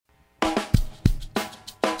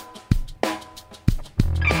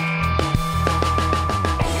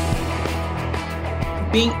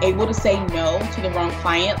being able to say no to the wrong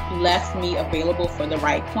client left me available for the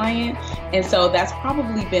right client. And so that's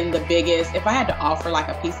probably been the biggest, if I had to offer like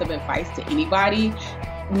a piece of advice to anybody,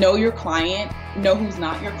 know your client, know who's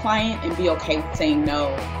not your client, and be okay with saying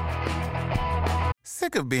no.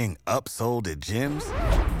 Sick of being upsold at gyms?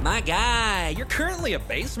 My guy, you're currently a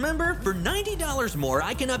base member? For $90 more,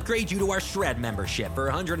 I can upgrade you to our Shred membership. For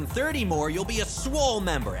 $130 more, you'll be a Swole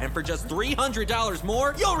member. And for just $300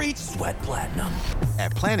 more, you'll reach Sweat Platinum.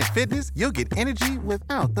 At Planet Fitness, you'll get energy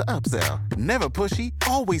without the upsell. Never pushy,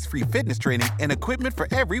 always free fitness training and equipment for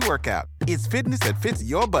every workout. It's fitness that fits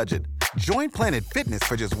your budget. Join Planet Fitness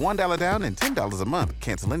for just $1 down and $10 a month.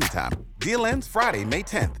 Cancel anytime. Deal ends Friday, May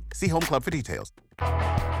 10th. See Home Club for details.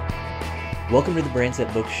 Welcome to the Brands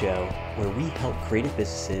That Book Show, where we help creative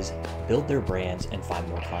businesses build their brands and find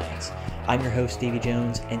more clients. I'm your host, Davey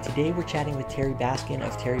Jones, and today we're chatting with Terry Baskin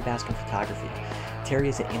of Terry Baskin Photography. Terry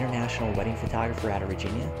is an international wedding photographer out of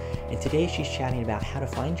Virginia, and today she's chatting about how to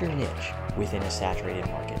find your niche within a saturated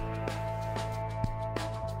market.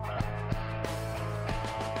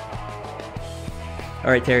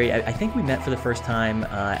 All right, Terry, I think we met for the first time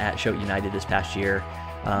at Show United this past year.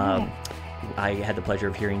 I had the pleasure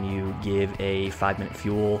of hearing you give a 5-minute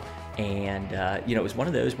fuel, and it was one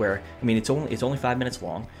of those where, I mean, it's only 5 minutes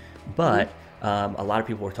long, but a lot of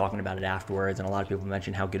people were talking about it afterwards, and a lot of people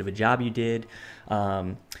mentioned how good of a job you did.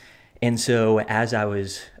 And so as I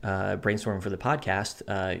was brainstorming for the podcast,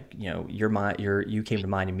 you came to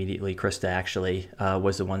mind immediately. Krista actually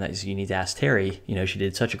was the one that you need to ask Terry. You know, she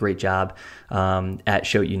did such a great job at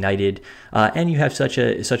Show United, and you have such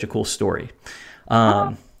a cool story.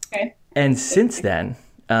 Okay. And since then,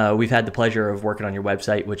 we've had the pleasure of working on your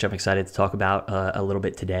website, which I'm excited to talk about a little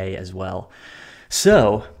bit today as well.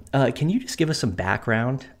 So can you just give us some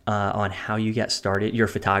background on how you got started? You're a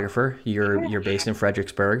photographer. You're based in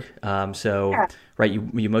Fredericksburg. Right,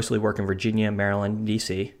 you mostly work in Virginia, Maryland,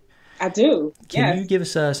 D.C. I do. Can you give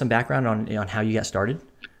us some background on how you got started?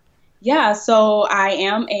 Yeah, so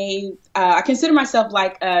I consider myself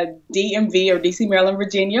like a DMV or DC, Maryland,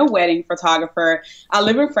 Virginia wedding photographer. I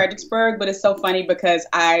live in Fredericksburg, but it's so funny because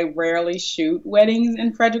I rarely shoot weddings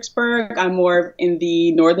in Fredericksburg. I'm more in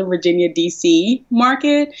the Northern Virginia, DC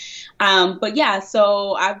market. But yeah,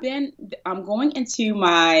 so I'm going into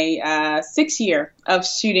my 6th year of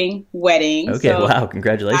shooting weddings. Okay, so, wow,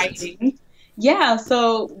 congratulations. Yeah,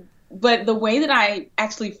 but the way that I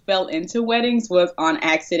actually fell into weddings was on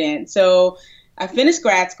accident. So I finished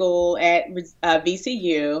grad school at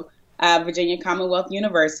VCU, Virginia Commonwealth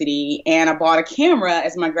University, and I bought a camera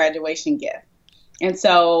as my graduation gift. And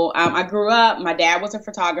so I grew up, my dad was a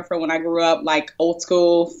photographer when I grew up, like old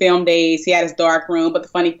school film days. He had his dark room, but the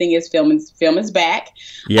funny thing is film is back.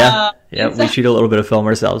 Yeah, we shoot a little bit of film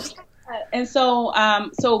ourselves. And so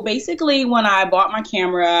basically when I bought my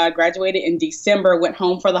camera, graduated in December, went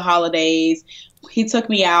home for the holidays, he took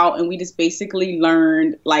me out and we just basically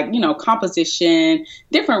learned composition,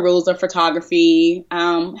 different rules of photography,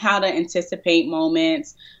 how to anticipate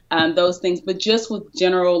moments, those things, but just with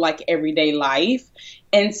general like everyday life.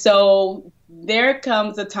 And so there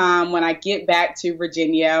comes a time when I get back to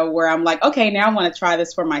Virginia where I'm like, okay, now I want to try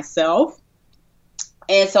this for myself.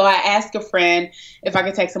 And so I asked a friend if I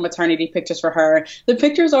could take some maternity pictures for her. The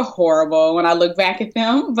pictures are horrible when I look back at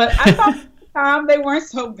them, but I thought at the time they weren't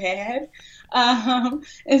so bad.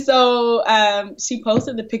 And so she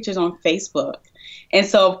posted the pictures on Facebook. And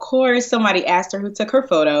so, of course, somebody asked her who took her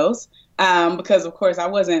photos because, of course, I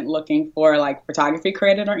wasn't looking for like photography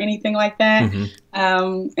credit or anything like that.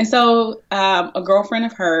 Mm-hmm. And so a girlfriend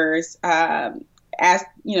of hers asked,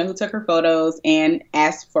 who took her photos and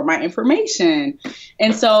asked for my information.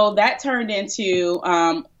 And so that turned into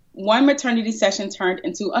one maternity session turned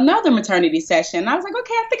into another maternity session. And I was like,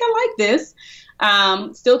 okay, I think I like this.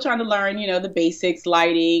 Still trying to learn, the basics,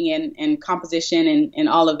 lighting and composition and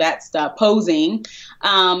all of that stuff, posing.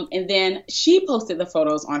 And then she posted the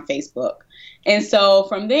photos on Facebook. And so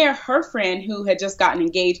from there, her friend who had just gotten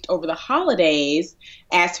engaged over the holidays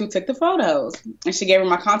asked who took the photos, and she gave her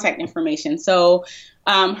my contact information. So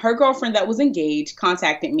her girlfriend that was engaged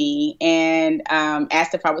contacted me and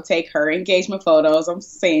asked if I would take her engagement photos. I'm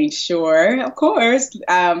saying, sure, of course.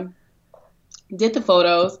 Did the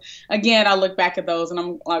photos. Again, I look back at those and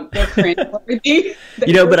I'm like, they're cringe.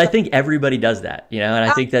 But I think everybody does that, and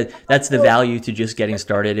I think that's the value to just getting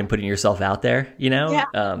started and putting yourself out there, Yeah,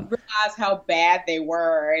 I didn't realize how bad they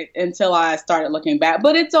were until I started looking back.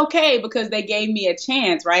 But it's okay because they gave me a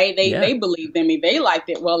chance, right? They believed in me. They liked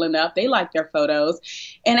it well enough. They liked their photos.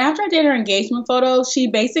 And after I did her engagement photos, she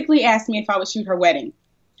basically asked me if I would shoot her wedding.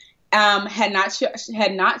 Had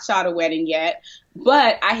not shot a wedding yet,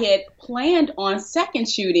 but I had planned on second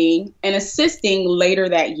shooting and assisting later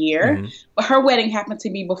that year. Mm-hmm. But her wedding happened to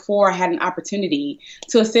be before I had an opportunity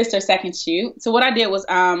to assist her second shoot. So what I did was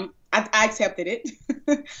I accepted it.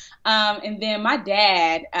 And then my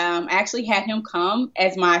dad actually had him come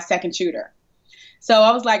as my second shooter. So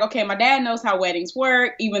I was like, okay, my dad knows how weddings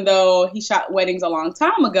work, even though he shot weddings a long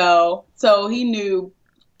time ago. So he knew,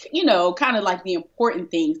 you know, kind of like the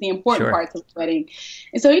important things, the important Sure. parts of the wedding.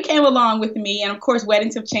 And so he came along with me. And of course,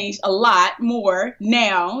 weddings have changed a lot more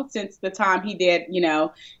now since the time he did. You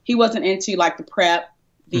know, he wasn't into like the prep,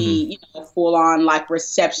 the you know, full on like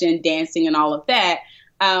reception, dancing and all of that.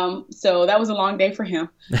 So that was a long day for him.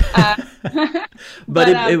 But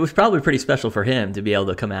it was probably pretty special for him to be able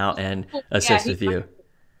to come out and assist with you.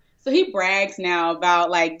 So he brags now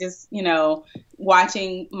about like just, you know,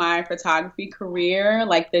 watching my photography career,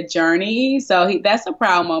 like the journey. So that's a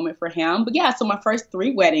proud moment for him. But yeah, so my first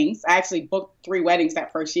 3 weddings, I actually booked 3 weddings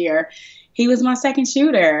that first year. He was my second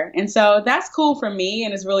shooter. And so that's cool for me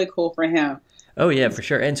and it's really cool for him. Oh yeah, for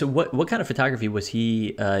sure. And so what kind of photography was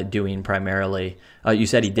he doing primarily? You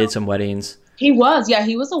said he did some weddings. He was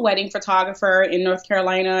a wedding photographer in North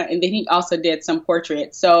Carolina, and then he also did some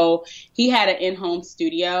portraits. So he had an in-home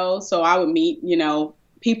studio. So I would meet, you know,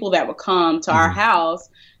 people that would come to our house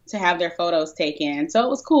to have their photos taken. So it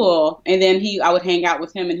was cool. And then I would hang out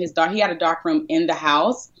with him in his he had a darkroom in the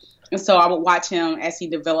house. And so I would watch him as he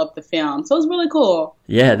developed the film. So it was really cool.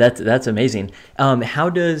 Yeah, that's amazing.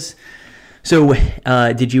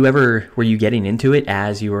 Were you getting into it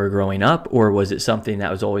as you were growing up, or was it something that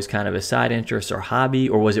was always kind of a side interest or hobby,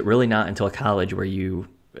 or was it really not until college where you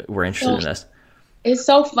were interested in this? It's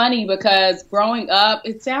so funny because growing up,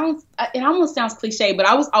 it almost sounds cliche, but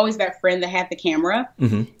I was always that friend that had the camera.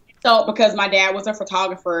 Mm-hmm. So because my dad was a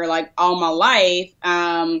photographer like all my life,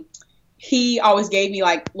 he always gave me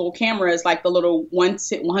like little cameras, like the little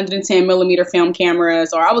 110 millimeter film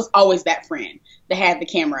cameras, or I was always that friend that had the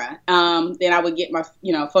camera. Then I would get my,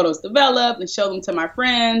 you know, photos developed and show them to my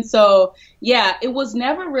friends. So yeah, it was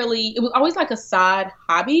always like a side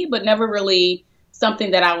hobby, but never really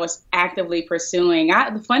something that I was actively pursuing.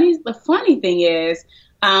 The funny thing is,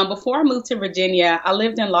 before I moved to Virginia, I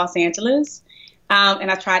lived in Los Angeles,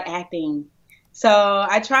 and I tried acting. So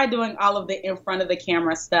I tried doing all of the in front of the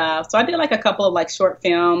camera stuff. So I did like a couple of like short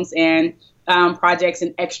films and projects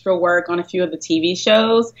and extra work on a few of the TV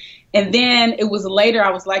shows. And then it was later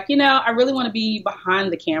I was like, you know, I really want to be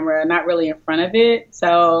behind the camera, not really in front of it.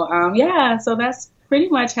 So so that's pretty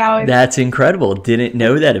much how That's incredible. Didn't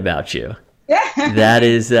know that about you.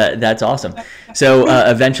 Yeah. That's awesome. So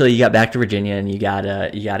eventually you got back to Virginia and you got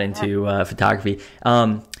into photography.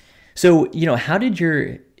 So, you know, how does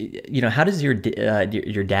your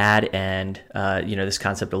dad and, you know, this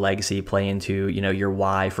concept of legacy play into, you know, your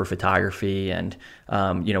why for photography and,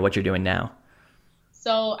 you know, what you're doing now?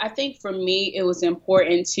 So I think for me, it was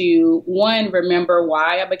important to, one, remember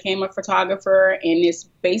why I became a photographer. And it's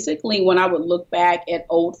basically when I would look back at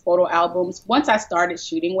old photo albums. Once I started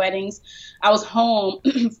shooting weddings, I was home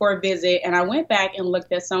for a visit and I went back and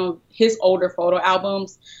looked at some of his older photo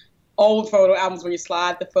albums. Old photo albums where you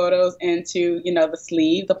slide the photos into, you know,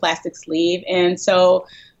 the plastic sleeve. And so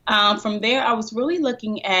from there, I was really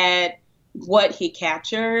looking at what he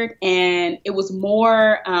captured. And it was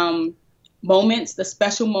more moments, the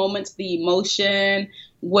special moments, the emotion,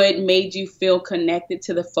 what made you feel connected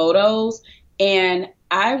to the photos. And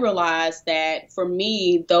I realized that for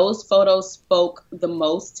me, those photos spoke the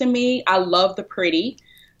most to me. I love the pretty.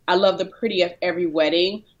 I love the pretty of every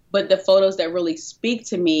wedding. But the photos that really speak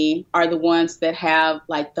to me are the ones that have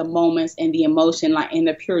like the moments and the emotion, like in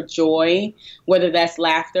the pure joy, whether that's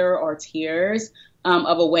laughter or tears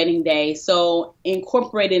of a wedding day. So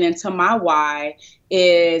incorporated into my why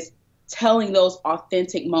is telling those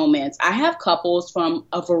authentic moments. I have couples from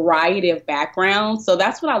a variety of backgrounds. So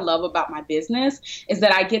that's what I love about my business is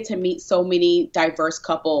that I get to meet so many diverse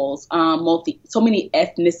couples, so many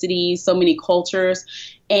ethnicities, so many cultures.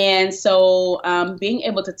 And so being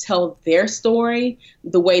able to tell their story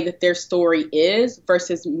the way that their story is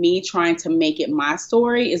versus me trying to make it my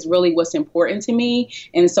story is really what's important to me.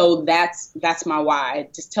 And so that's my why,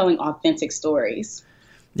 just telling authentic stories.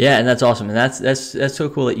 Yeah, and that's awesome. And that's so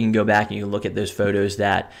cool that you can go back and you can look at those photos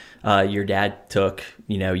that your dad took,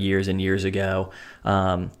 you know, years and years ago.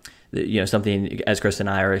 You know, something as Chris and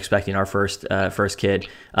I are expecting our first kid.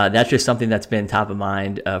 That's just something that's been top of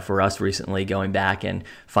mind for us recently, going back and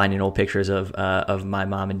finding old pictures of my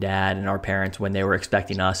mom and dad and our parents when they were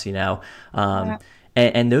expecting us, you know.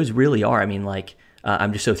 And those really are, I mean, like,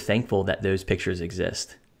 I'm just so thankful that those pictures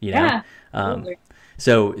exist. you know? Yeah. Absolutely.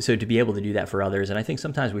 So to be able to do that for others, and I think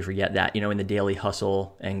sometimes we forget that, in the daily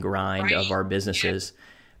hustle and grind of our businesses,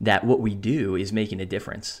 that what we do is making a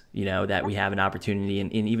difference, that we have an opportunity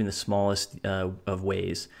in even the smallest of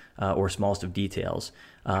ways or smallest of details,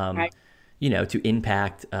 to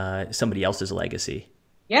impact somebody else's legacy.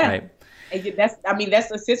 Yeah. Right?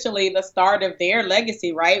 That's essentially the start of their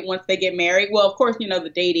legacy, right? Once they get married. Well, of course,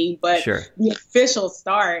 the dating, but Sure. The official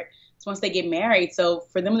start is once they get married. So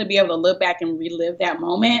for them to be able to look back and relive that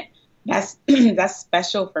moment, that's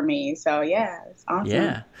special for me. So yeah, it's awesome.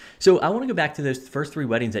 Yeah. So I want to go back to those first 3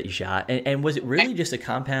 weddings that you shot, and was it really just a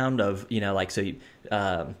compound of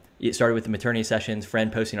it started with the maternity sessions,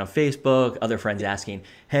 friend posting on Facebook, other friends asking,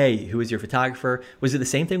 "Hey, who is your photographer?" Was it the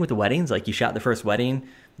same thing with the weddings? Like you shot the first wedding,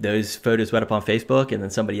 those photos went up on Facebook, and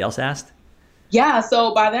then somebody else asked? Yeah,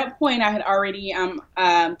 so by that point, I had already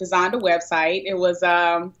designed a website. It was,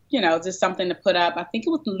 just something to put up. I think it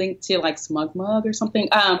was linked to like SmugMug or something.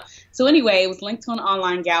 So anyway, it was linked to an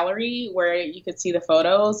online gallery where you could see the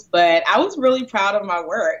photos. But I was really proud of my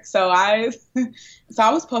work. So I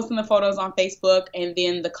was posting the photos on Facebook, and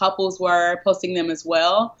then the couples were posting them as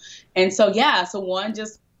well. And so, so one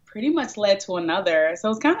just pretty much led to another. So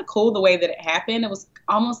it was kind of cool the way that it happened. It was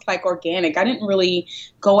almost like organic. I didn't really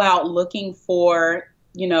go out looking for,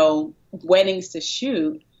 weddings to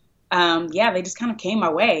shoot. They just kind of came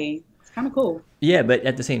my way. It's kind of cool. Yeah, but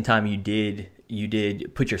at the same time, you did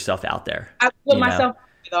put yourself out there. I put myself,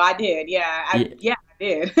 though. I did. I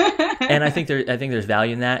did. And I think there's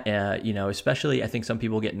value in that. Especially I think some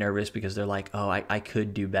people get nervous because they're like, oh, I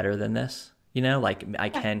could do better than this. I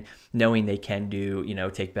can, knowing they can do,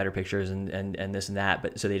 take better pictures and this and that,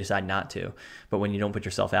 but so they decide not to. But when you don't put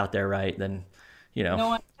yourself out there, right, then,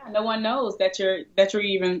 no one knows that you're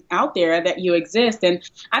even out there, that you exist. And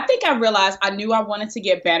I think I realized I knew I wanted to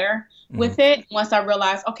get better with it. Once I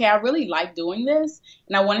realized, okay, I really like doing this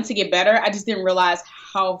and I wanted to get better. I just didn't realize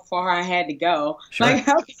how far I had to go. Sure. I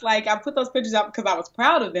put those pictures up because I was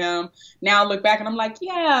proud of them. Now I look back and I'm like,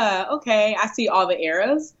 yeah, okay. I see all the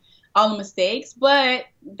errors, all the mistakes, but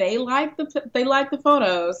they like the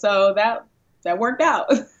photos, so that worked out.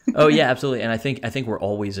 Oh yeah, absolutely. And I think we're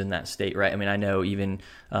always in that state, right? I mean, I know even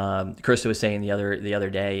Krista was saying the other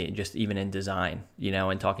day, just even in design,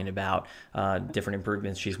 and talking about different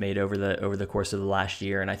improvements she's made over the course of the last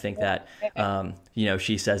year. And I think that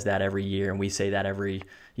she says that every year, and we say that every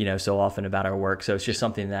so often about our work. So it's just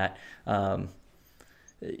something that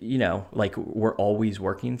we're always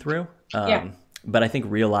working through. But I think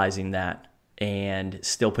realizing that and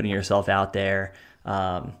still putting yourself out there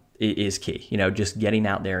is key, just getting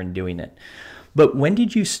out there and doing it. But when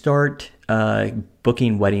did you start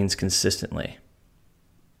booking weddings consistently?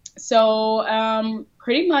 So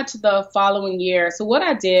pretty much the following year. So what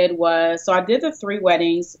I did was, I did the 3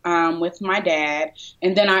 weddings with my dad,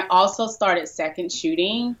 and then I also started second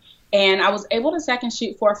shooting. And I was able to second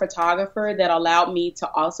shoot for a photographer that allowed me to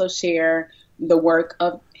also share the work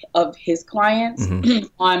of his clients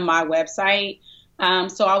on my website.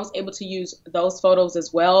 So I was able to use those photos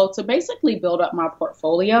as well to basically build up my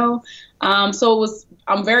portfolio. I'm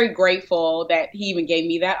very grateful that he even gave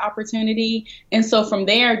me that opportunity. And so from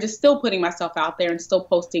there, just still putting myself out there and still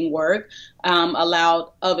posting work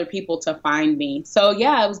allowed other people to find me. So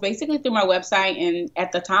yeah, it was basically through my website and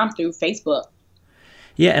at the time through Facebook.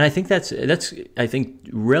 Yeah, and I think that's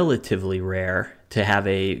relatively rare to have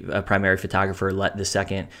a primary photographer let the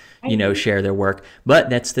second, share their work. But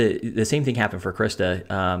that's the same thing happened for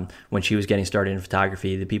Krista when she was getting started in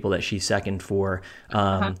photography. The people that she seconded for,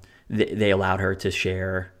 they allowed her to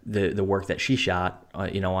share the work that she shot,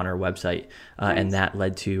 on her website, and that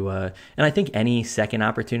led to. And I think any second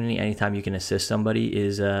opportunity, anytime you can assist somebody,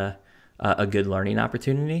 is a good learning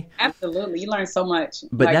opportunity. Absolutely, you learn so much.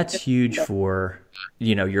 But that's huge for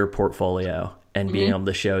your portfolio and being able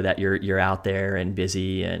to show that you're out there and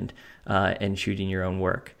busy and shooting your own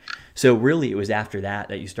work. So really, it was after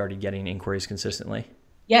that you started getting inquiries consistently.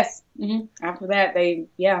 Yes. After that, they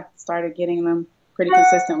started getting them pretty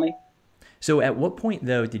consistently. So at what point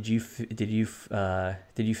though did you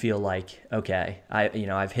feel like, okay,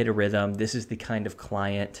 I've hit a rhythm. This is the kind of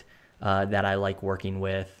client that I like working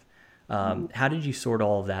with. How did you sort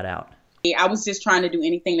all of that out? I was just trying to do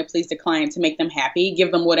anything to please the client, to make them happy,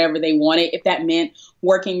 give them whatever they wanted. If that meant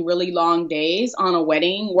working really long days on a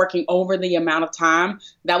wedding, working over the amount of time,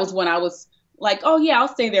 that was when I was like, oh yeah, I'll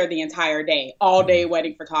stay there the entire day, all day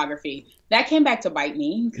wedding photography. That came back to bite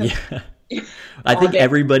me. I think day.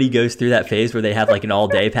 everybody goes through that phase where they have like an all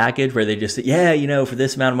day package where they just say, yeah, for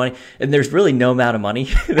this amount of money. And there's really no amount of money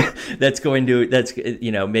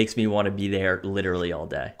makes me want to be there literally all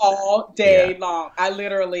day. All day long. I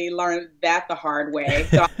literally learned that the hard way.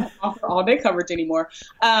 So I don't offer all day coverage anymore.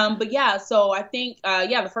 But yeah, so I think,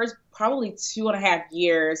 the first probably 2.5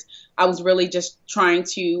 years, I was really just trying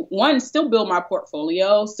to, one, still build my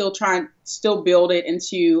portfolio, still build it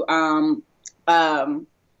into,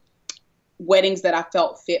 weddings that I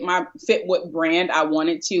felt fit what brand I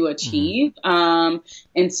wanted to achieve.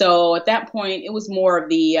 And so at that point, it was more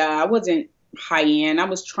of I wasn't high end. I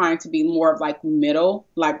was trying to be more of like middle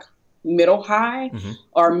high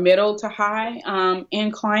or middle to high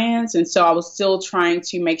end clients. And so I was still trying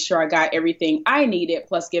to make sure I got everything I needed,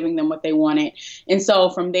 plus giving them what they wanted. And so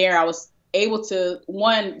from there, I was able to,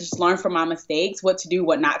 one, just learn from my mistakes, what to do,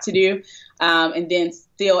 what not to do. And then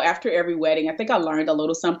still after every wedding, I think I learned a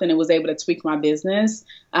little something and was able to tweak my business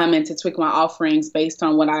and to tweak my offerings based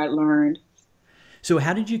on what I learned. So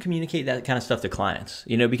how did you communicate that kind of stuff to clients?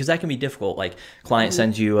 Because that can be difficult. Like client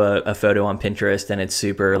sends you a photo on Pinterest and it's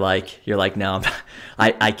super like, you're like, no,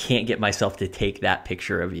 I can't get myself to take that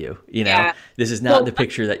picture of you. Yeah. This is not the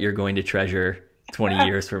picture that you're going to treasure 20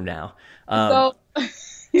 years from now.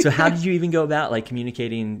 So how did you even go about like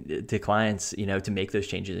communicating to clients, to make those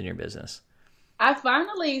changes in your business? I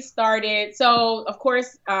finally started. So of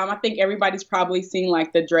course, I think everybody's probably seen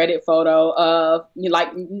like the dreaded photo of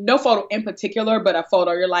like no photo in particular, but a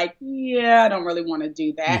photo you're like, yeah, I don't really want to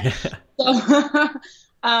do that. Yeah.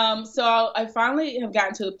 So I finally have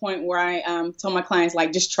gotten to the point where I tell my clients,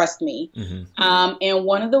 like, just trust me. And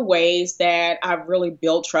one of the ways that I've really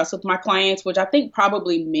built trust with my clients, which I think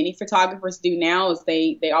probably many photographers do now, is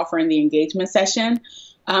they offer in the engagement session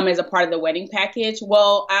as a part of the wedding package.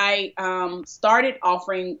 Well, I started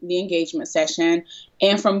offering the engagement session.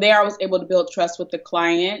 And from there, I was able to build trust with the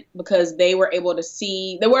client because they were able to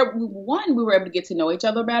see, we were able to get to know each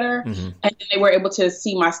other better. And they were able to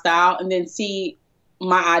see my style and then see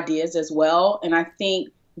my ideas as well. And I think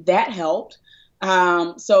that helped.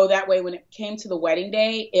 So that way, when it came to the wedding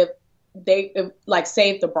day, if say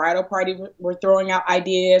if the bridal party were throwing out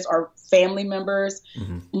ideas or family members,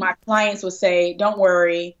 my clients would say, don't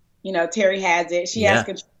worry, Terry has it. She has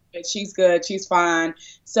control. She's good. She's fine.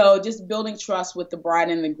 So just building trust with the bride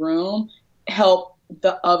and the groom helped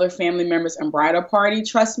the other family members and bridal party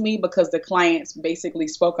trust me because the clients basically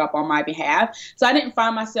spoke up on my behalf. So I didn't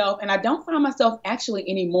find myself, and I don't find myself actually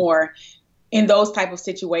anymore in those type of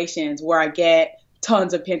situations where I get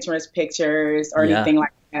tons of Pinterest pictures or anything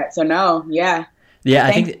like that. So no, yeah.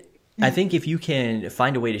 I think if you can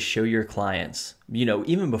find a way to show your clients,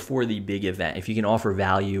 even before the big event, if you can offer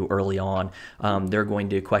value early on, they're going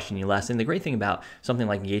to question you less. And the great thing about something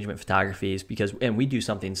like engagement photography is and we do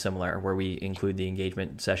something similar where we include the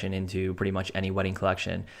engagement session into pretty much any wedding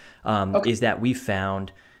collection, is that we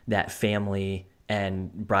found that family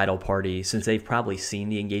and bridal party, since they've probably seen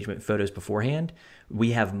the engagement photos beforehand,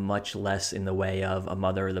 we have much less in the way of a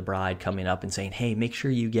mother or the bride coming up and saying, hey, make sure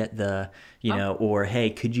you get the, or hey,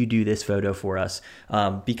 could you do this photo for us?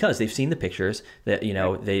 Because they've seen the pictures that,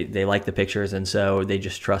 they like the pictures. And so they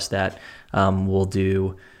just trust that we'll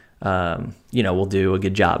do a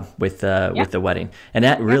good job with the wedding. And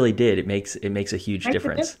that really did. It makes a huge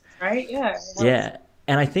difference. Right? Yeah. Yeah.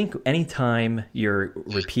 And I think anytime you're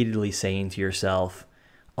repeatedly saying to yourself,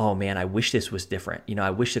 oh man, I wish this was different. I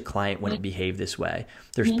wish the client wouldn't behave this way.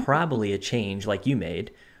 There's probably a change like you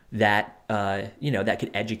made that, that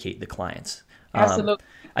could educate the clients. Absolutely.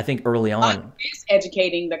 I think early on. It's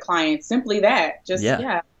educating the client. Simply that. Just,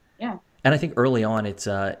 yeah. And I think early on it's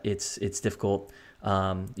difficult,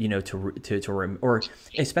 or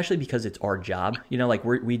especially because it's our job, like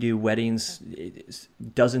we do weddings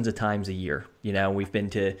dozens of times a year, we've been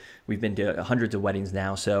to hundreds of weddings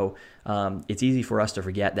now. So, it's easy for us to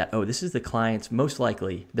forget that, this is the client's most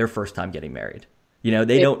likely their first time getting married.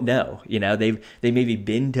 They don't know, they maybe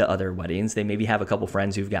been to other weddings. They maybe have a couple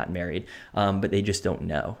friends who've gotten married, but they just don't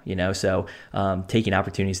know, so, taking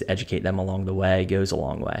opportunities to educate them along the way goes a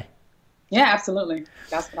long way. Yeah, absolutely.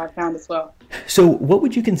 That's what I found as well. So what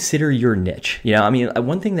would you consider your niche?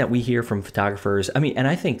 One thing that we hear from photographers, and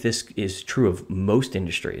I think this is true of most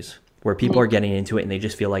industries where people are getting into it and they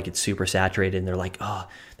just feel like it's super saturated and they're like, oh,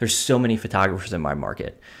 there's so many photographers in my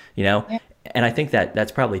market, And I think that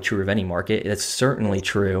that's probably true of any market. That's certainly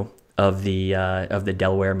true of the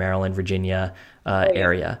Delaware, Maryland, Virginia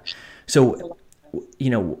area. So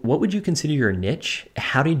what would you consider your niche?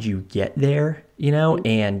 How did you get there?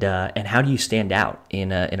 And how do you stand out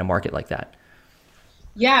in a market like that?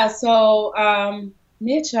 Yeah. So,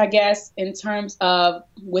 niche, I guess, in terms of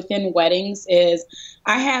within weddings is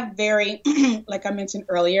I have very, like I mentioned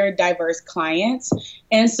earlier, diverse clients.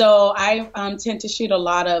 And so I tend to shoot a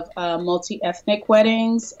lot of multi-ethnic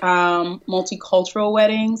weddings, multicultural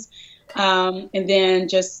weddings, and then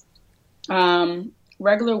just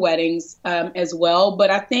regular weddings as well. But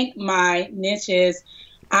I think my niche is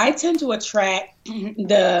I tend to attract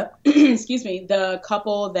the, excuse me, the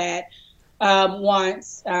couple that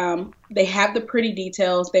wants, they have the pretty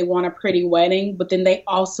details, they want a pretty wedding, but then they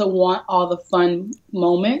also want all the fun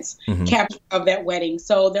moments captured of that wedding.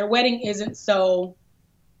 So their wedding isn't so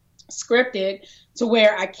scripted to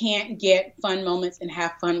where I can't get fun moments and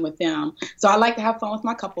have fun with them. So I like to have fun with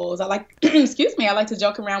my couples. I like, excuse me, I like to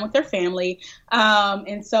joke around with their family.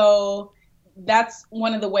 And so that's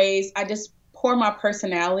one of the ways I just pour my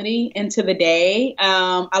personality into the day.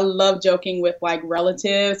 I love joking with like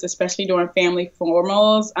relatives, especially during family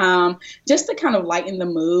formals, just to kind of lighten the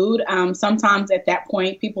mood. Sometimes at that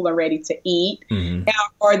point, people are ready to eat,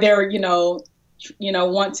 or they're,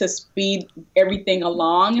 want to speed everything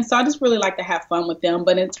along. And so I just really like to have fun with them.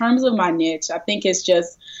 But in terms of my niche, I think it's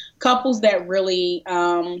just couples that really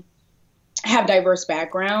have diverse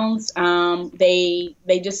backgrounds. They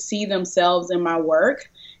just see themselves in my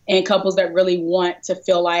work. And couples that really want to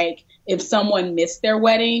feel like if someone missed their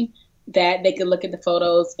wedding, that they could look at the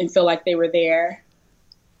photos and feel like they were there.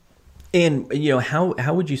 And,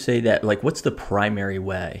 how would you say that, like, what's the primary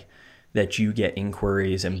way that you get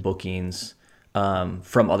inquiries and bookings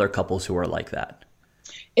from other couples who are like that?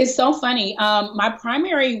 It's so funny. My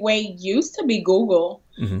primary way used to be Google.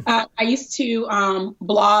 I used to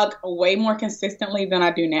blog way more consistently than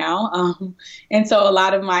I do now. And so a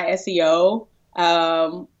lot of my SEO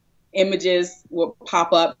images will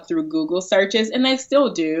pop up through Google searches, and they still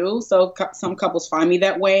do. So some couples find me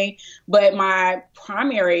that way. But my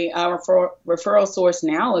primary referral source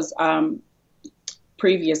now is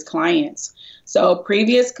previous clients. So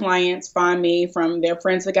previous clients find me from their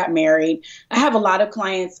friends that got married. I have a lot of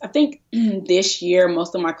clients. I think this year,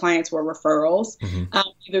 most of my clients were referrals.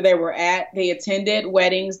 Either they attended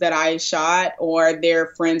weddings that I shot, or their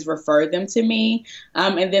friends referred them to me.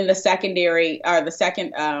 And then the second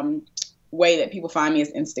way that people find me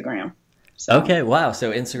is Instagram. So. Okay. Wow.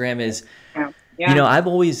 So Instagram is, yeah. I've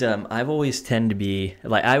always tend to be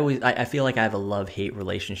like, I feel like I have a love-hate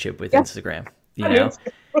relationship with Instagram,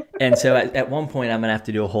 And so at one point I'm going to have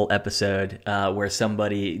to do a whole episode where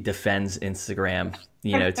somebody defends Instagram,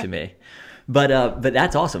 to me. But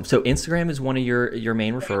that's awesome. So Instagram is one of your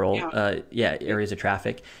main referral areas of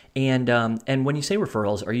traffic. And when you say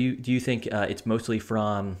referrals, do you think it's mostly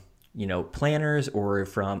from, planners, or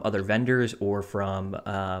from other vendors, or from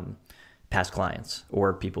past clients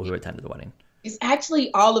or people who attended the wedding? It's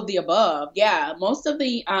actually all of the above. Yeah, most of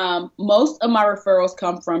my referrals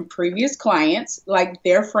come from previous clients, like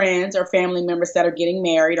their friends or family members that are getting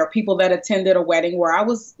married, or people that attended a wedding where I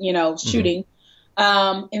was, shooting.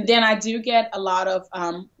 And then I do get a lot of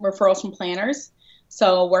referrals from planners,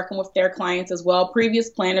 so working with their clients as well.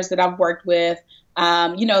 Previous planners that I've worked with,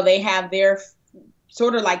 they have their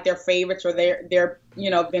sort of like their favorites, or their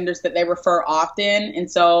vendors that they refer often. And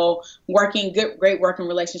so great working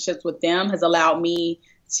relationships with them has allowed me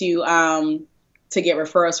to get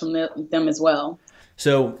referrals from them as well.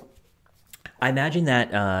 So I imagine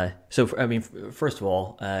that, first of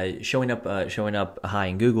all, showing up high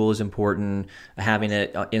in Google is important. Having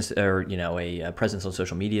a presence on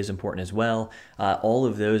social media is important as well. All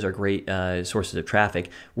of those are great sources of traffic.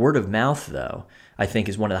 Word of mouth, though, I think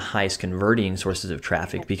is one of the highest converting sources of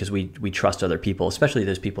traffic, because we trust other people, especially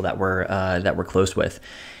those people that we're close with.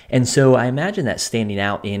 And so I imagine that standing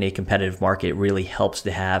out in a competitive market really helps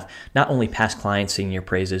to have not only past clients singing your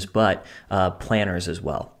praises, but planners as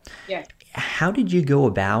well. Yeah. How did you go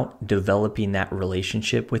about developing that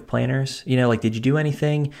relationship with planners? Did you do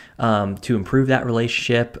anything to improve that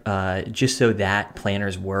relationship just so that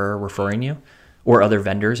planners were referring you, or other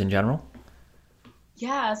vendors in general?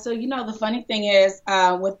 Yeah. So, the funny thing is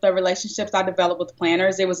with the relationships I developed with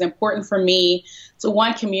planners, it was important for me to,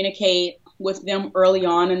 one, communicate with them early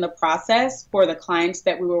on in the process for the clients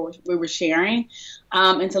that we were sharing,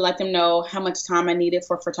 and to let them know how much time I needed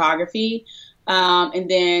for photography. And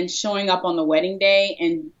then showing up on the wedding day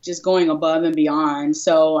and just going above and beyond.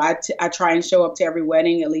 So I try and show up to every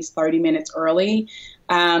wedding at least 30 minutes early,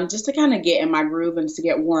 just to kind of get in my groove and to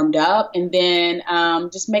get warmed up. And then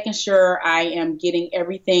just making sure I am getting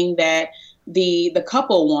everything that the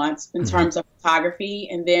couple wants in terms of photography,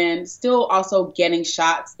 and then still also getting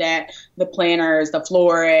shots that the planners, the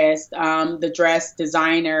florist, the dress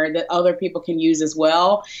designer, that other people can use as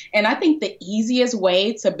well. And I think the easiest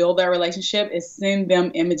way to build that relationship is send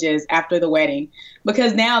them images after the wedding,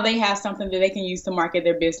 because now they have something that they can use to market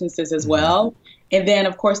their businesses as well. And then,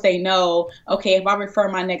 of course, they know, okay, if I refer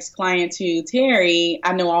my next client to Terry,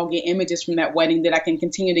 I know I'll get images from that wedding that I can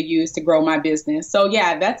continue to use to grow my business. So,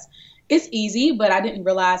 yeah, it's easy, but I didn't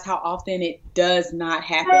realize how often it does not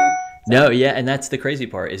happen. No, yeah, and that's the crazy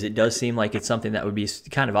part, is it does seem like it's something that would be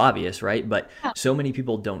kind of obvious, right? But so many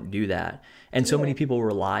people don't do that. And so many people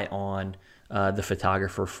rely on the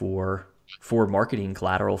photographer for marketing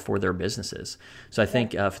collateral for their businesses. So I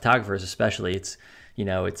think photographers especially, it's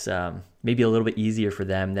maybe a little bit easier for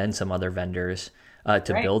them than some other vendors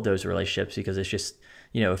to build those relationships, because it's just,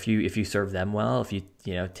 if you serve them well, if you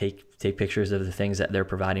take pictures of the things that they're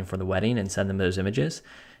providing for the wedding and send them those images,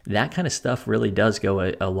 that kind of stuff really does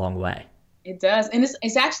go a long way. It does. And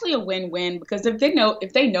it's actually a win-win, because if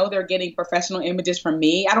they know they're getting professional images from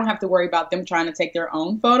me, I don't have to worry about them trying to take their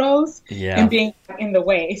own photos and being in the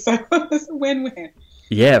way. So it's a win-win.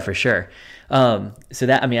 Yeah, for sure. So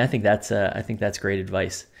that, I think that's great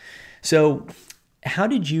advice. So how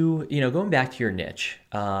did you, going back to your niche,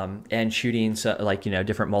 and shooting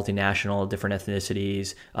different multinational, different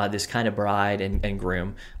ethnicities, this kind of bride and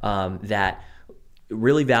groom, that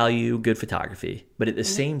really value good photography, but at the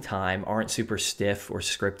same time aren't super stiff or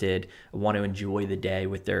scripted, want to enjoy the day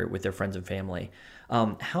with their friends and family.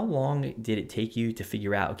 How long did it take you to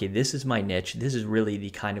figure out, okay, this is my niche, this is really the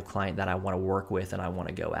kind of client that I want to work with and I want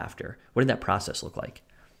to go after? What did that process look like?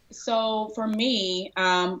 So for me,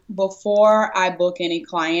 before I book any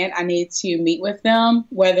client, I need to meet with them,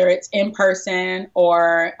 whether it's in person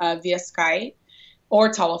or via Skype or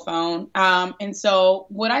telephone. And so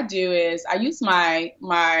what I do is I use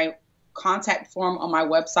my contact form on my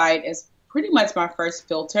website as pretty much my first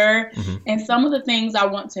filter. And some of the things I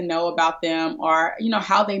want to know about them are,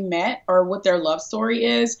 how they met or what their love story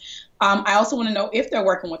is. I also want to know if they're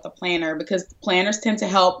working with a planner, because planners tend to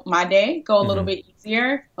help my day go a little bit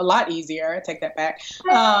easier, a lot easier. I take that back.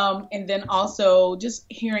 And then also just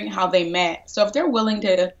hearing how they met. So if they're willing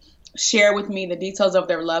to share with me the details of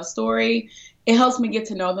their love story, it helps me get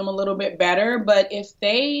to know them a little bit better. But if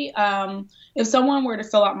someone were to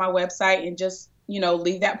fill out my website and just,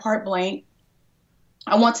 leave that part blank,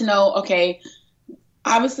 I want to know, okay,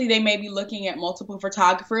 obviously they may be looking at multiple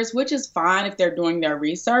photographers, which is fine if they're doing their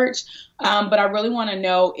research. But I really want to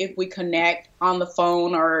know if we connect on the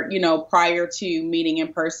phone or, prior to meeting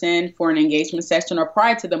in person for an engagement session or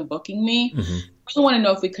prior to them booking me. I want to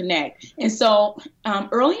know if we connect. And so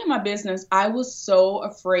early in my business, I was so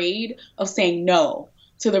afraid of saying no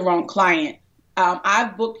to the wrong client.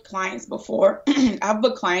 I've booked clients before.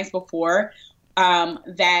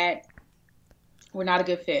 That were not a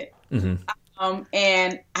good fit.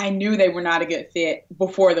 And I knew they were not a good fit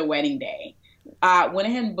before the wedding day. I went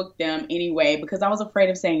ahead and booked them anyway because I was afraid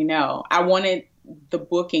of saying no. I wanted the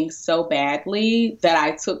booking so badly that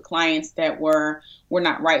I took clients that were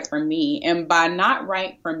not right for me. And by not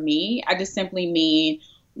right for me, I just simply mean,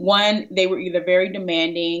 one, they were either very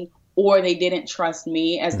demanding, or they didn't trust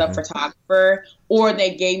me as the photographer, or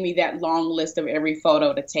they gave me that long list of every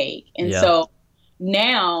photo to take. And so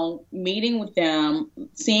now meeting with them,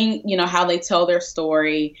 seeing, how they tell their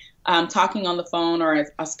story, talking on the phone or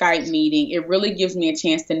a Skype meeting, it really gives me a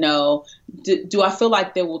chance to know, do I feel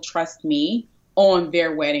like they will trust me on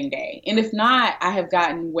their wedding day? And if not, I have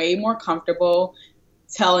gotten way more comfortable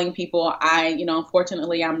telling people,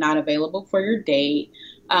 unfortunately, I'm not available for your date.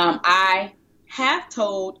 I have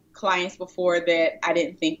told clients before that I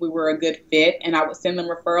didn't think we were a good fit, and I would send them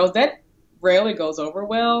referrals. That rarely goes over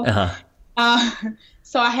well.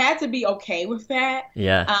 So I had to be okay with that.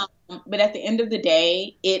 But at the end of the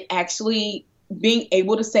day, it actually, being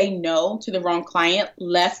able to say no to the wrong client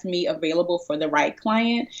left me available for the right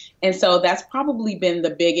client. And so that's probably been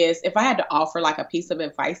the biggest, if I had to offer like a piece of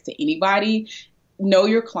advice to anybody, know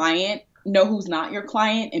your client, know who's not your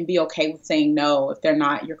client, and be okay with saying no if they're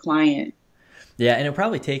not your client. Yeah, and it'll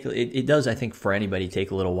probably it does, I think, for anybody,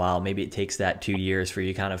 take a little while. Maybe it takes that 2 years for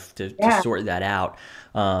you kind of to sort that out.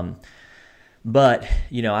 But,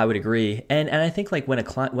 I would agree. And I think like when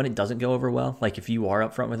it doesn't go over well, like if you are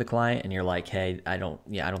upfront with a client and you're like, hey, I don't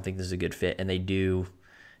think this is a good fit, and they do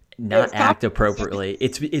not act appropriately,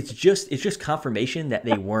 it's just confirmation that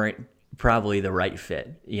they weren't probably the right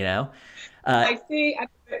fit, I see.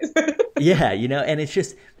 Yeah, and it's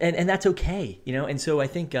just, and that's okay, and so I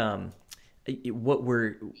think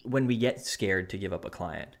when we get scared to give up a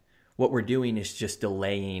client, what we're doing is just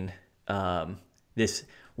delaying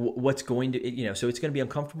what's going to, so it's going to be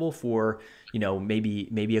uncomfortable for,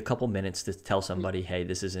 maybe a couple minutes to tell somebody, hey,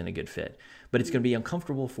 this isn't a good fit, but it's going to be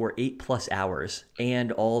uncomfortable for 8+ hours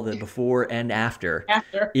and all the before and after.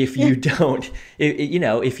 If you don't,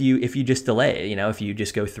 if you just delay, if you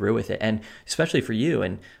just go through with it. And especially for you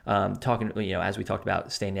and talking, as we talked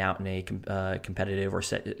about staying out in a competitive or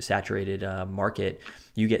saturated market,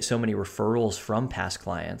 you get so many referrals from past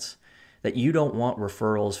clients that you don't want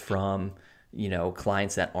referrals from,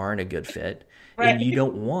 clients that aren't a good fit. Right. And you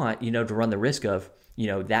don't want, to run the risk of,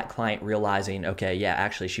 that client realizing, okay, yeah,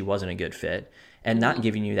 actually she wasn't a good fit and not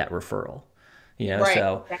giving you that referral, right.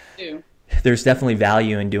 So there's definitely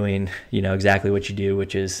value in doing, exactly what you do,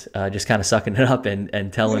 which is just kind of sucking it up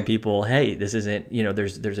and telling people, hey, this isn't,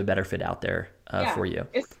 there's a better fit out there for you.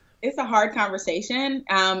 It's a hard conversation.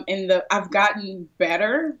 I've gotten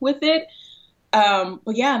better with it.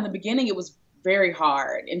 But yeah, in the beginning it was very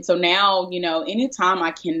hard. And so now, anytime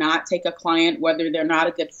I cannot take a client, whether they're not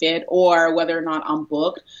a good fit or whether or not I'm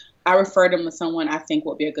booked, I refer them to someone I think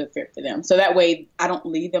will be a good fit for them. So that way I don't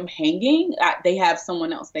leave them hanging. They have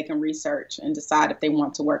someone else they can research and decide if they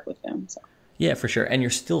want to work with them. So. Yeah, for sure. And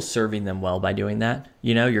you're still serving them well by doing that.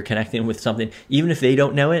 You're connecting with something, even if they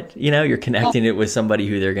don't know it, you're connecting it with somebody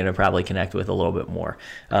who they're going to probably connect with a little bit more,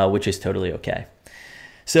 which is totally okay.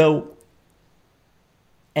 So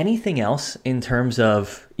anything else in terms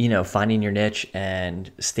of, finding your niche and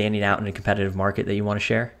standing out in a competitive market that you want to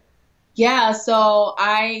share? Yeah. So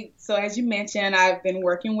as you mentioned, I've been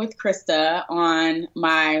working with Krista on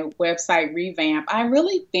my website revamp. I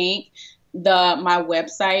really think my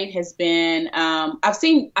website has been, I've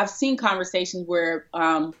seen conversations where,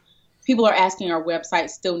 people are asking, our website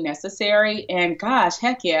still necessary? And gosh,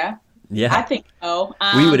 heck yeah. Yeah, I think so.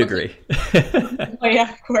 We would agree. Oh,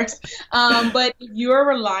 yeah, of course. But if you're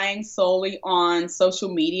relying solely on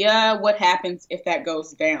social media, what happens if that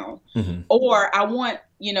goes down? Mm-hmm. Or I want,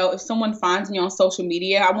 if someone finds me on social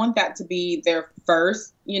media, I want that to be their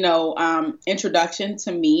first, introduction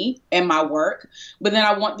to me and my work. But then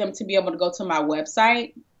I want them to be able to go to my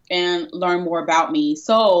website and learn more about me.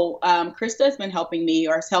 So Krista has been helping me,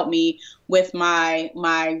 or has helped me with my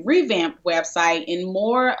revamped website, and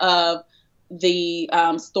more of the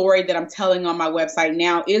story that I'm telling on my website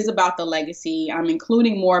now is about the legacy. I'm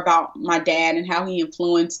including more about my dad and how he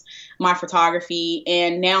influenced my photography.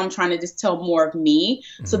 And now I'm trying to just tell more of me.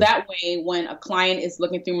 Mm-hmm. So that way, when a client is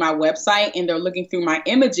looking through my website and they're looking through my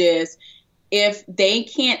images, if they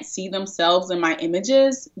can't see themselves in my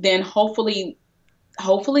images, then hopefully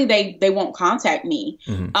they won't contact me.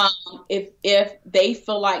 Mm-hmm. If they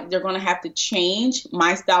feel like they're going to have to change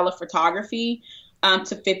my style of photography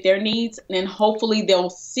to fit their needs, then hopefully they'll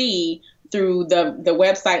see through the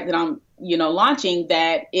website that I'm launching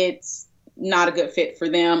that it's not a good fit for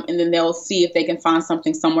them, and then they'll see if they can find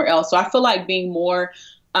something somewhere else. So I feel like being more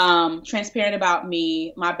transparent about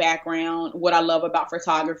me, my background, what I love about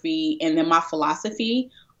photography, and then my philosophy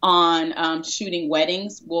on shooting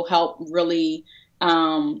weddings will help really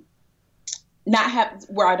not have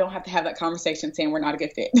where I don't have to have that conversation saying we're not a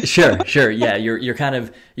good fit. Sure. Yeah.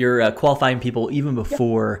 You're qualifying people even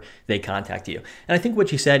before they contact you. And I think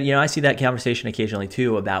what you said, I see that conversation occasionally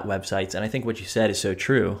too about websites. And I think what you said is so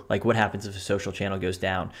true. Like, what happens if a social channel goes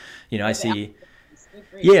down? I see,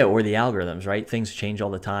 or the algorithms, right? Things change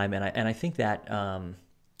all the time. And I think that,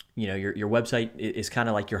 your website is kind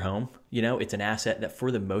of like your home. It's an asset that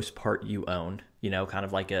for the most part you own, kind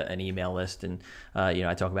of like an email list. And,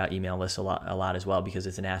 I talk about email lists a lot as well, because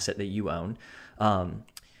it's an asset that you own.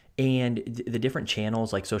 And the different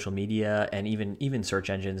channels like social media and even search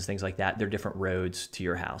engines, things like that, they're different roads to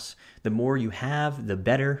your house. The more you have, the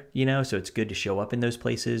better, so it's good to show up in those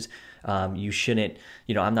places. You shouldn't,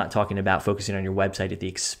 I'm not talking about focusing on your website at the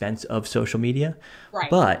expense of social media, right?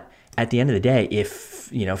 But at the end of the day, if,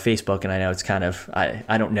 Facebook, and I know it's kind of,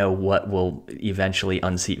 I don't know what will eventually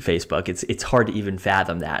unseat Facebook. It's hard to even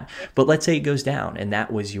fathom that. But let's say it goes down and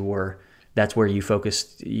that's where you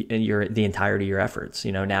focused the entirety of your efforts.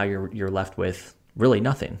 Now you're left with really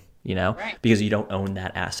nothing, right, because you don't own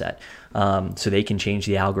that asset. So they can change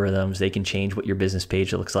the algorithms. They can change what your business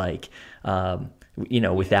page looks like,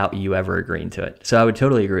 without you ever agreeing to it. So I would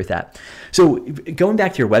totally agree with that. So going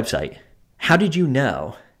back to your website, how did you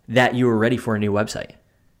know that you were ready for a new website?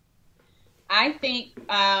 I think,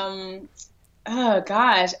 I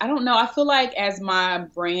don't know. I feel like as my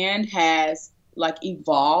brand has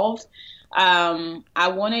evolved, I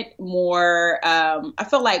wanted more, I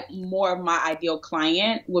felt like more of my ideal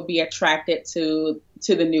client would be attracted to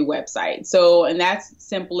the new website. So, and that's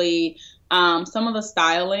simply, some of the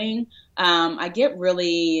styling, I get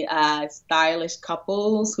really stylish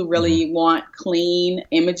couples who really want clean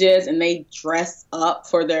images, and they dress up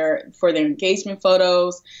for their engagement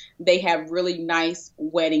photos. They have really nice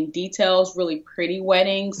wedding details, really pretty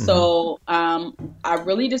weddings. So I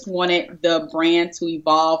really just wanted the brand to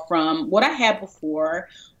evolve from what I had before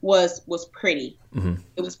was pretty.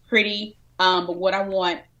 It was pretty, but what I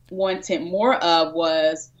wanted more of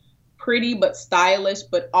was pretty but stylish,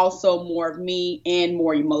 but also more of me and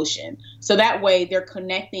more emotion. So that way they're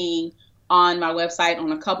connecting on my website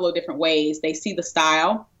on a couple of different ways. They see the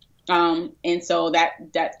style. And so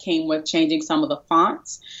that came with changing some of the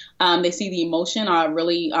fonts. They see the emotion. I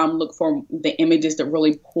really look for the images that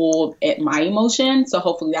really pull at my emotion. So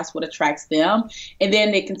hopefully that's what attracts them. And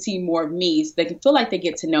then they can see more of me, so they can feel like they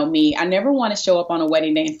get to know me. I never want to show up on a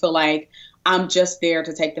wedding day and feel like I'm just there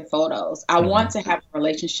to take the photos. I want to have a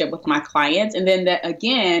relationship with my clients. And then that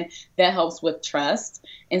helps with trust.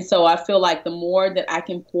 And so I feel like the more that I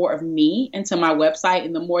can pour of me into my website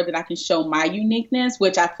and the more that I can show my uniqueness,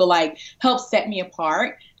 which I feel like helps set me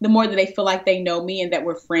apart, the more that they feel like they know me and that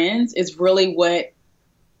we're friends is really what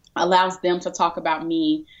allows them to talk about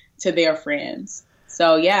me to their friends.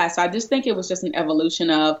 So I just think it was just an evolution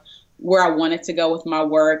of where I wanted to go with my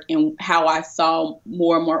work and how I saw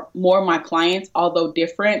more of my clients, although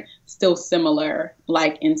different, still similar,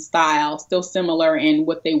 like in style, still similar in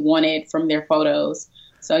what they wanted from their photos.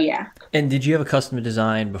 So yeah. And did you have a custom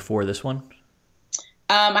design before this one?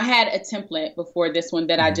 I had a template before this one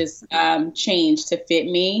that I just changed to fit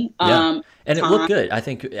me. And it looked good. I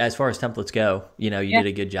think as far as templates go, you did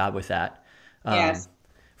a good job with that. Yes.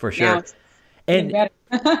 For sure. And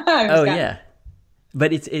yeah.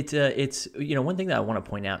 But it's one thing that I want to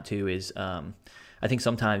point out too is I think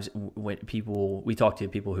sometimes when we talk to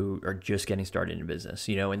people who are just getting started in business,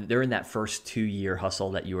 and they're in that first 2-year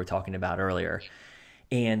hustle that you were talking about earlier,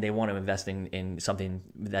 and they want to invest in something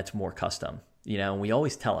that's more custom, and we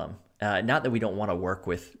always tell them, not that we don't want to work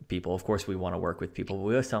with people. Of course we want to work with people, but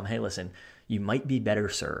we always tell them, hey, listen, you might be better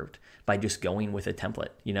served by just going with a template,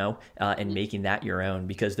 and making that your own,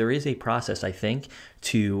 because there is a process, I think,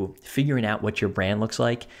 to figuring out what your brand looks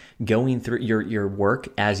like. Going through your work,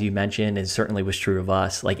 as you mentioned, and certainly was true of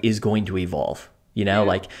us, is going to evolve,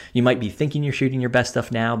 like you might be thinking you're shooting your best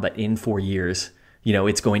stuff now, but in 4 years,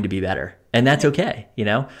 it's going to be better, and that's okay,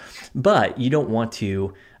 but you don't want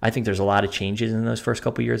to. I think there's a lot of changes in those first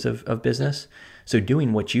couple of years of business. So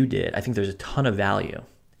doing what you did, I think there's a ton of value.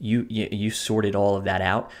 You sorted all of that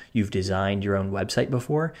out. You've designed your own website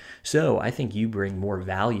before. So I think you bring more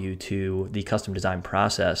value to the custom design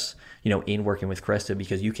process, in working with Krista,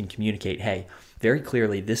 because you can communicate, hey, very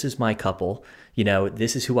clearly, this is my couple,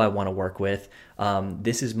 this is who I want to work with.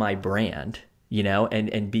 This is my brand,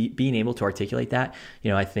 and being able to articulate that,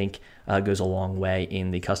 I think goes a long way in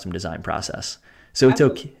the custom design process. So it's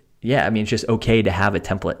okay. Yeah. I mean, it's just okay to have a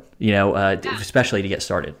template, especially to get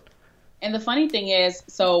started. And the funny thing is,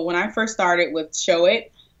 so when I first started with Show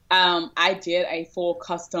It, I did a full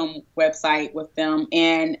custom website with them,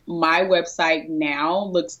 and my website now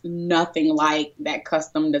looks nothing like that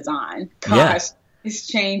custom design. Gosh, it's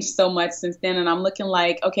changed so much since then, and I'm looking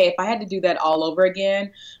like, okay, if I had to do that all over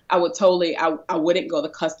again, I wouldn't go the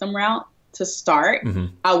custom route to start.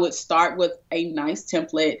 I would start with a nice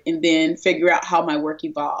template and then figure out how my work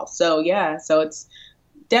evolves. So so it's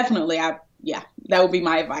definitely that would be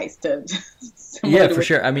my advice to. For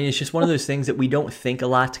sure. I mean, it's just one of those things that we don't think a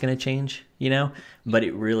lot's going to change, but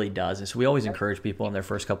it really does. And so we always encourage people in their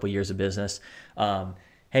first couple of years of business,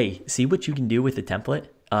 hey, see what you can do with the template.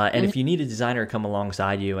 And if you need a designer to come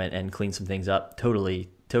alongside you and clean some things up, totally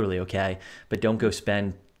okay. But don't go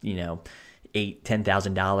spend,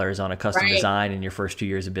 $8,000-$10,000 on a custom design in your first 2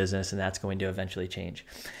 years of business, and that's going to eventually change.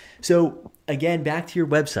 So again, back to your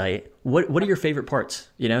website, what are your favorite parts?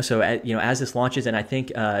 So as this launches, and I think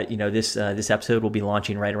this episode will be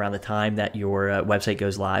launching right around the time that your website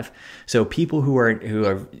goes live. So people who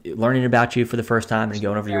are learning about you for the first time and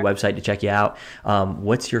going over to your website to check you out,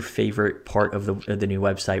 what's your favorite part of the new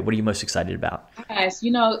website? What are you most excited about? Yes,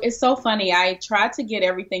 it's so funny. I tried to get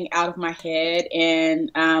everything out of my head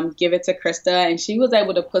and give it to Krista, and she was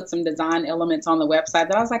able to put some design elements on the website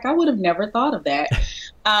that I was like, I would have never thought of that.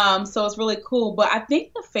 So it's really cool. But I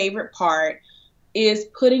think the favorite part is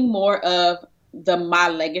putting more of the my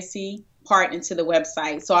legacy part into the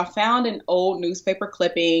website. So I found an old newspaper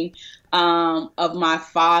clipping of my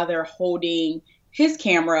father holding his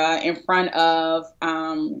camera in front of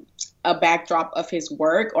a backdrop of his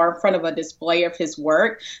work, or in front of a display of his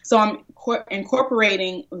work. So I'm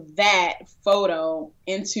incorporating that photo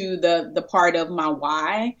into the part of my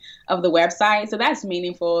why of the website. So that's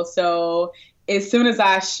meaningful. So as soon as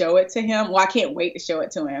I show it to him, well, I can't wait to show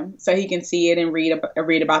it to him so he can see it and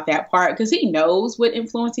read about that part, because he knows what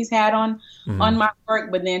influence he's had on my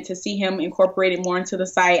work. But then to see him incorporate it more into the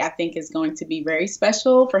site, I think is going to be very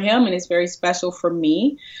special for him, and it's very special for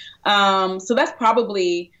me. So that's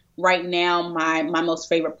probably right now my most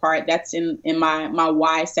favorite part. That's in my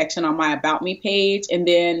why section on my About Me page. And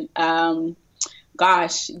then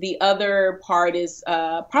the other part is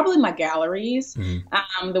probably my galleries.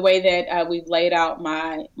 The way that we've laid out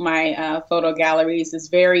my photo galleries is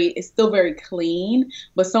still very clean,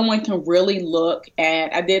 but someone can really look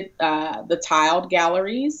at. I did the tiled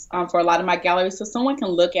galleries for a lot of my galleries, so someone can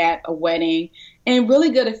look at a wedding and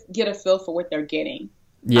really get a feel for what they're getting.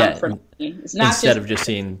 Yeah, for me. It's not instead of just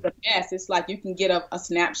seeing the best. It's like you can get a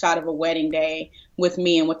snapshot of a wedding day with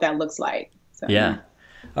me and what that looks like. So, yeah.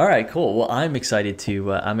 All right, cool. Well, I'm excited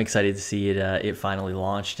to see it finally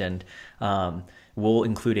launched, and we'll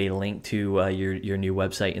include a link to your new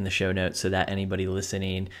website in the show notes so that anybody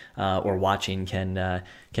listening or watching can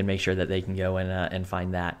make sure that they can go and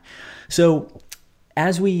find that. So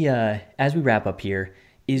as we wrap up here,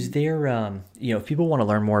 is there if people want to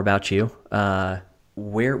learn more about you,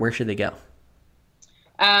 where should they go?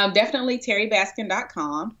 Definitely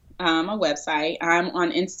terrybaskin.com. My website. I'm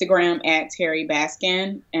on Instagram at Terry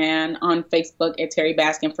Baskin and on Facebook at Terry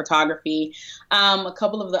Baskin Photography. A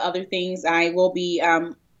couple of the other things, I will be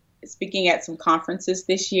speaking at some conferences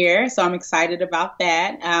this year, so I'm excited about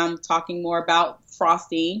that. Talking more about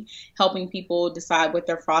frosting, helping people decide what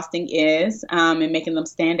their frosting is, and making them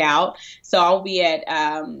stand out. So I'll be at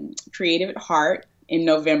Creative at Heart in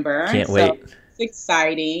November. Can't wait. It's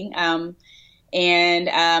exciting. And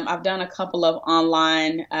I've done a couple of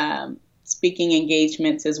online speaking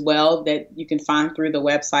engagements as well that you can find through my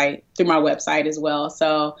website as well.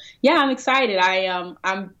 So yeah, I'm excited.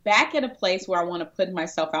 I'm back at a place where I want to put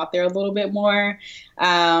myself out there a little bit more. So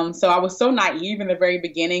I was so naive in the very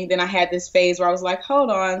beginning. Then I had this phase where I was like, hold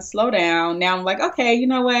on, slow down. Now I'm like, okay, you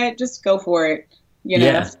know what? Just go for it.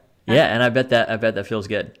 Yeah. And I bet that feels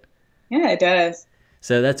good. Yeah, it does.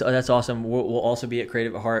 So that's awesome. We'll also be at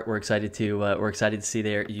Creative at Heart. We're excited to see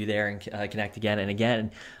you there and connect again and again.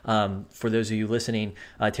 For those of you listening,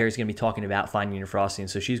 Terry's going to be talking about finding your frosting.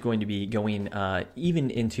 So she's going to be going even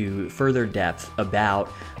into further depth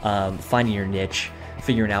about finding your niche,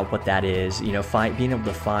 figuring out what that is. Being able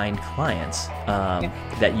to find clients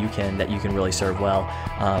that you can really serve well,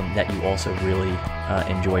 that you also really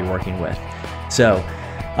enjoy working with. So.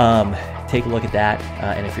 Take a look at that,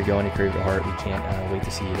 and if you're going to Creative at Heart, we can't wait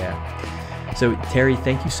to see you there. So Terry,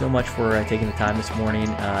 thank you so much for taking the time this morning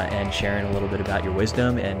and sharing a little bit about your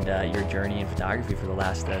wisdom and your journey in photography for the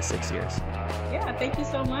last 6 years. Yeah, thank you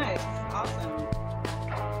so much. Awesome.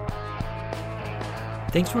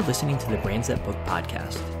 Thanks for listening to the Brands That Book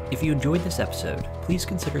podcast. If you enjoyed this episode, please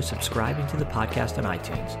consider subscribing to the podcast on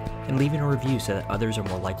iTunes and leaving a review so that others are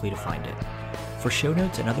more likely to find it. For show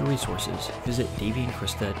notes and other resources, visit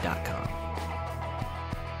daveyandkrista.com.